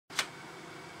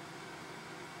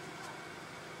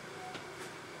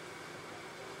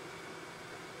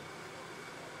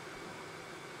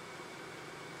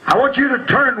I want you to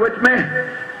turn with me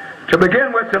to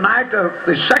begin with tonight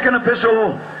the second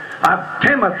epistle of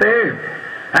Timothy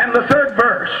and the third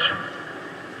verse.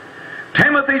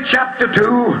 Timothy chapter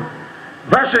 2,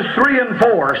 verses 3 and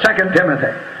 4, 2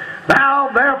 Timothy.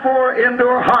 Thou therefore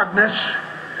endure hardness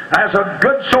as a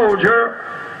good soldier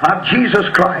of Jesus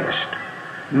Christ.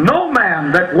 No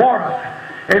man that warreth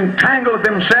entangleth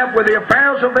himself with the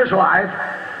affairs of this life,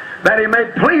 that he may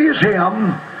please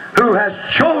him who has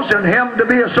chosen him to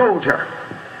be a soldier.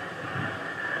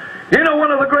 You know, one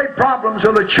of the great problems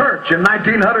of the church in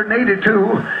 1982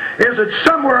 is that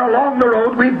somewhere along the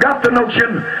road we've got the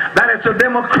notion that it's a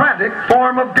democratic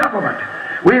form of government.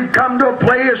 We've come to a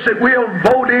place that we'll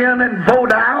vote in and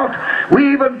vote out.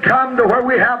 We even come to where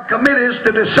we have committees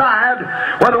to decide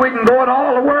whether we can go in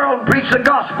all the world and preach the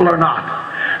gospel or not.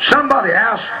 Somebody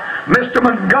asked Mr.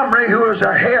 Montgomery, who was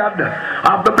the head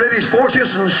of the British forces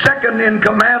and second in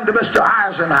command to Mr.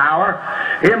 Eisenhower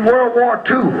in World War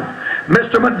II.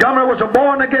 Mr. Montgomery was a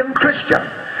born-again Christian.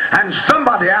 And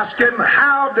somebody asked him,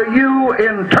 how do you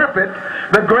interpret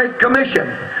the Great Commission?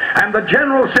 And the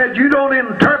general said, you don't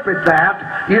interpret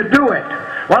that, you do it.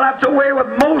 Well, that's the way with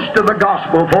most of the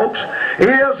gospel, folks,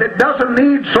 is it doesn't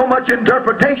need so much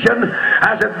interpretation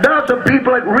as it does of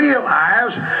people that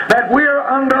realize that we're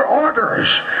under orders.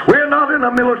 We're not in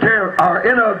a military or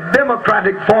in a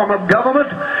democratic form of government.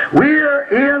 We're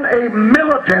in a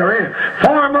military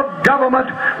form of government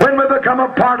when we become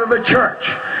a part of the church.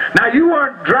 Now, you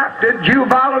weren't drafted, you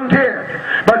volunteered.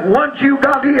 But once you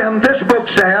got in, this book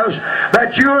says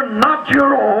that you're not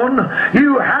your own.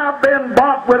 You have been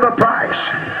bought with a price.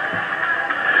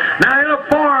 Now, in a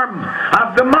form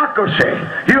of democracy,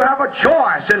 you have a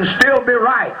choice and still be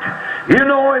right. You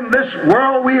know, in this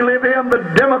world we live in,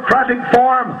 the democratic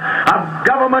form of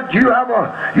government, you have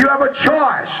a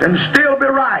choice and still be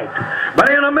right.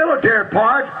 But in a military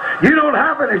part, you don't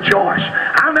have any choice.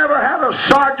 I never had a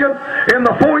sergeant in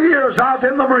the 4 years I was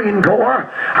in the Marine Corps.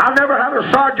 I never had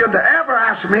a sergeant ever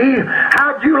ask me,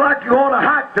 how'd you like to go on a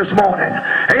hike this morning?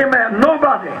 Amen.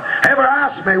 Nobody ever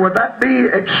asked me, would that be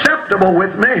acceptable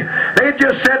with me? They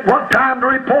just said what time to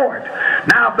report.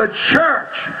 Now the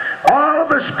church, all of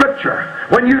the scripture,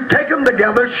 when you take them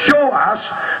together, show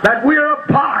us that we're a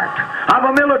part of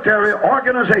a military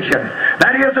organization.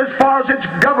 That is, as far as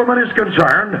its government is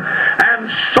concerned. And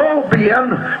so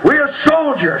being, we're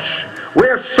soldiers.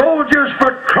 We're soldiers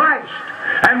for Christ.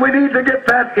 And we need to get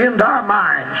that into our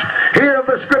minds. Here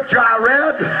the scripture I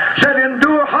read said,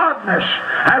 endure hardness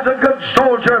as a good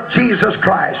soldier of Jesus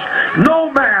Christ. No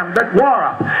man that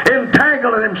warreth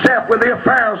entangleth himself with the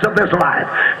affairs of this life.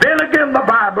 Then again the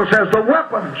Bible says, the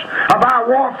weapons of our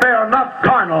warfare are not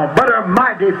carnal, but are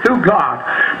mighty through God.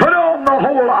 Put on the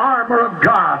whole armor of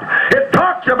God. It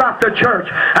talks about the church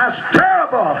as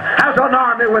terrible as an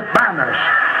army with banners.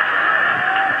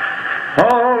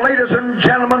 Oh, ladies and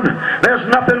gentlemen, there's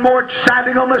nothing more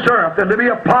exciting on this earth than to be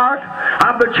a part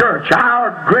of the church.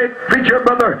 Our great preacher,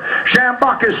 Brother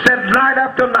Schambach, has said night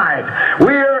after night,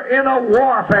 we're in a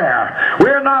warfare.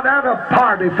 We're not at a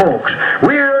party, folks.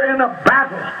 We're in a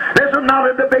battle. This is not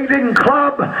a debating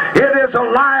club. It is a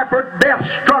life or death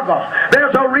struggle.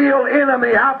 There's a real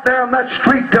enemy out there on that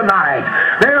street tonight.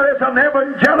 There is an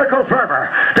evangelical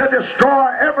fervor to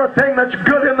destroy everything that's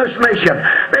good in this nation.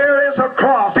 There is a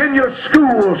cross in your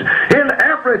schools, in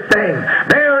everything.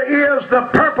 There is the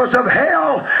purpose of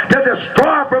hell to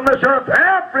destroy from this earth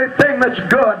everything that's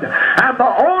good. And the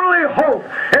only hope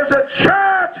is a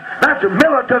church that's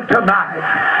militant tonight.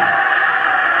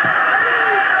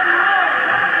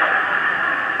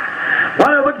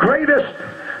 One of the greatest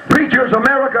preachers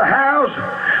America has,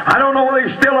 I don't know whether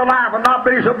he's still alive or not,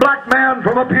 but he's a black man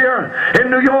from up here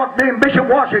in New York named Bishop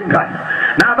Washington.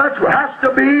 Now that has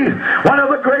to be one of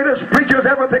the greatest preachers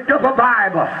ever picked up a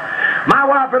Bible. My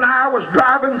wife and I was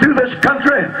driving through this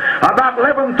country about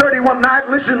 11:30 one night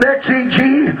listening to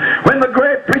XEG when the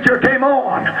great preacher came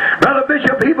on. Brother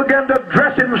Bishop, he began to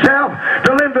address himself to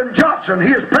Lyndon Johnson.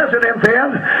 He is president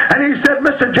then, and he said,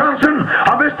 Mr. Johnson,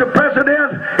 or Mr.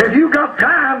 President, if you got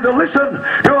time to listen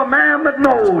to a man that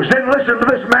knows, then listen to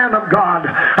this man of God.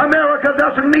 America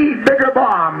doesn't need bigger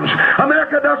bombs.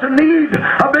 America doesn't need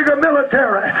a bigger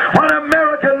military. What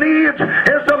America needs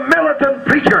is the militant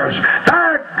preachers.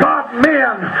 Thank God,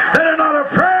 men that are not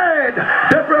afraid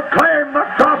to proclaim the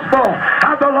gospel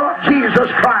of the Lord Jesus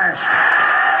Christ.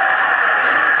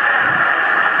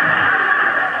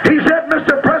 He said,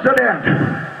 Mr. President,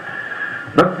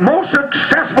 the most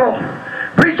successful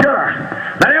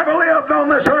preacher that ever lived on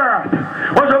this earth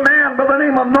was a man by the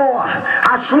name of Noah.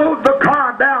 I slowed the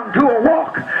car down to a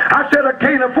walk. I said, I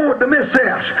can't afford to miss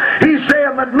this. He's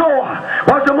saying that Noah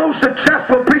was the most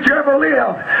successful preacher ever lived.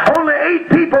 killed. Only 8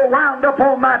 people wound up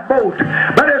on that boat.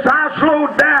 But as I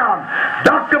slowed down,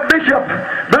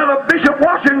 Brother Bishop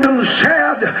Washington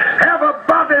said,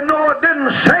 everybody Noah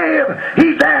didn't save,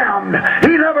 he damned.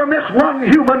 He never missed one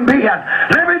human being.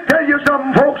 Let me tell you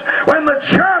something, folks. When the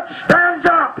church stands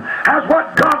up as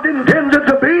what God intended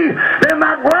to be, then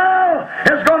that world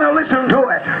is going to listen to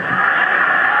it.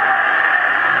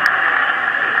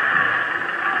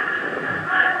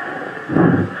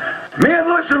 Men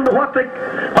listen to what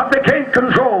they can't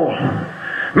control.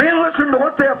 Men listen to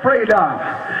what they're afraid of.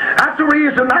 That's the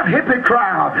reason that hippie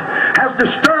crowd has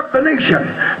disturbed the nation,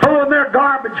 throwing their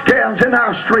garbage cans in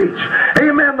our streets.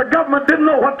 Amen. The government didn't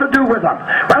know what to do with them.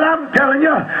 But I'm telling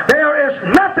you, there is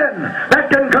nothing that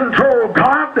can control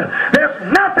God. There's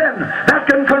nothing that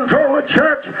can control the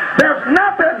church. There's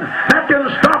nothing that can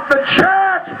stop the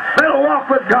church that'll walk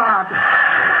with God.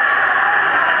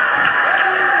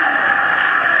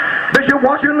 Bishop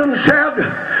Washington said,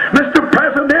 Mr.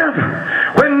 President,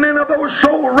 when Nineveh was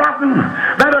so rotten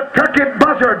that a turkey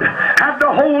buzzard had to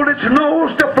hold its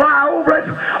nose to fly over it,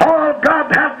 all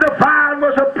God had to find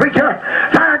was a preacher.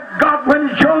 Thank God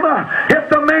when Jonah hit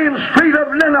the main street of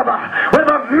Nineveh with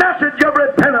a message of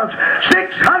repentance,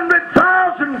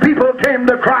 600,000 people came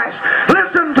to Christ.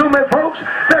 Listen to me, folks.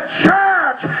 The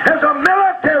church is a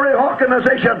military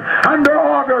organization under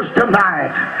orders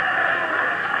tonight.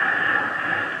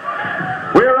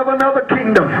 We're of another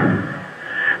kingdom.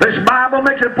 This Bible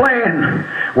makes it plain.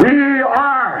 We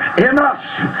are in us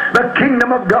the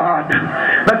kingdom of God.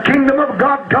 The kingdom of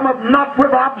God cometh not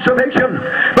with observation,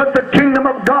 but the kingdom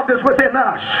of God is within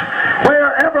us.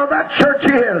 Wherever that church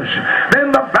is,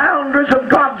 then the boundaries of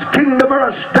God's kingdom are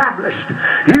established.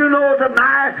 You know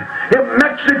tonight, if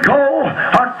Mexico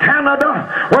or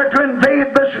Canada were to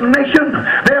invade this nation,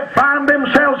 they'd find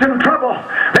themselves in trouble.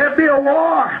 There'd be a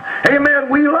war. Amen.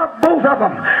 We love both of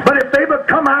them. But if they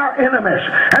become our enemies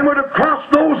and were to cross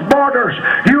those borders,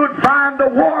 you would find the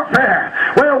warfare.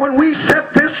 Well, when we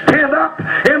set this tent up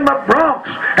in the Bronx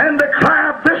and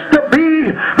declare this to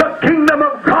be the kingdom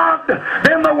of God,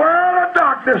 then the world of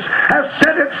darkness has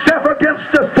set itself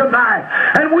against us tonight.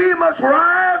 And we must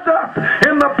rise up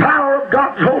in the power of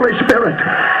God's Holy Spirit.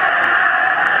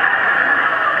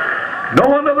 No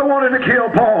wonder they wanted to kill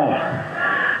Paul.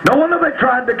 No wonder they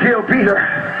tried to kill Peter.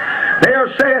 They are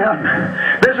saying,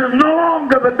 this is no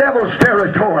longer the devil's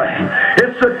territory.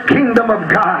 It's the kingdom of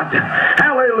God.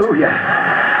 Hallelujah.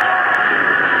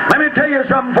 Let me tell you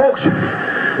something, folks.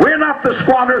 We're not the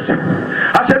squatters.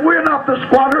 I said, we're not the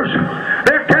squatters.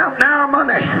 They're counting our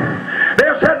money.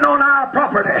 They're sitting on our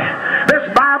property. This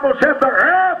Bible said the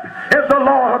earth is the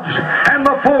Lord's and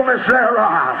the fullness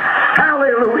thereof.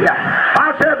 Hallelujah.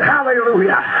 I said,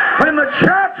 hallelujah. When the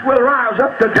church will rise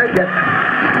up to take it.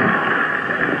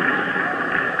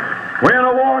 We're in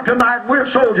a war tonight.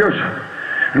 We're soldiers.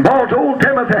 And Paul told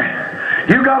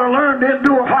Timothy, you got to learn to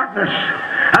endure hardness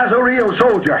as a real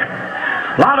soldier.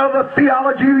 A lot of the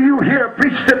theology you hear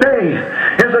preached today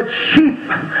is a cheap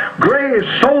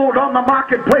grace sold on the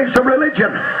marketplace of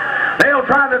religion. They'll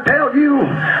try to tell you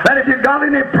that if you got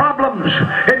any problems,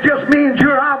 it just means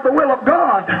you're out the will of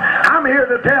God. I'm here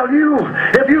to tell you,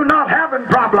 if you're not having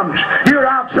problems, you're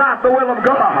outside the will of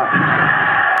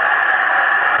God.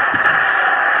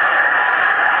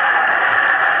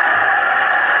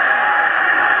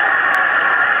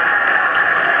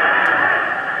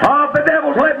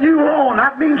 Letting you alone,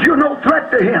 that means you're no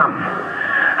threat to him.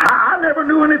 I never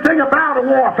knew anything about a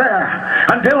warfare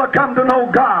until I come to know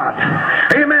God.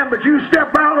 Amen. But you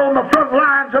step out on the front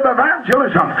lines of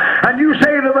evangelism and you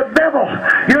say to the devil,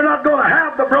 you're not going to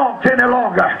have the Bronx any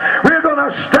longer. We're going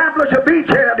to establish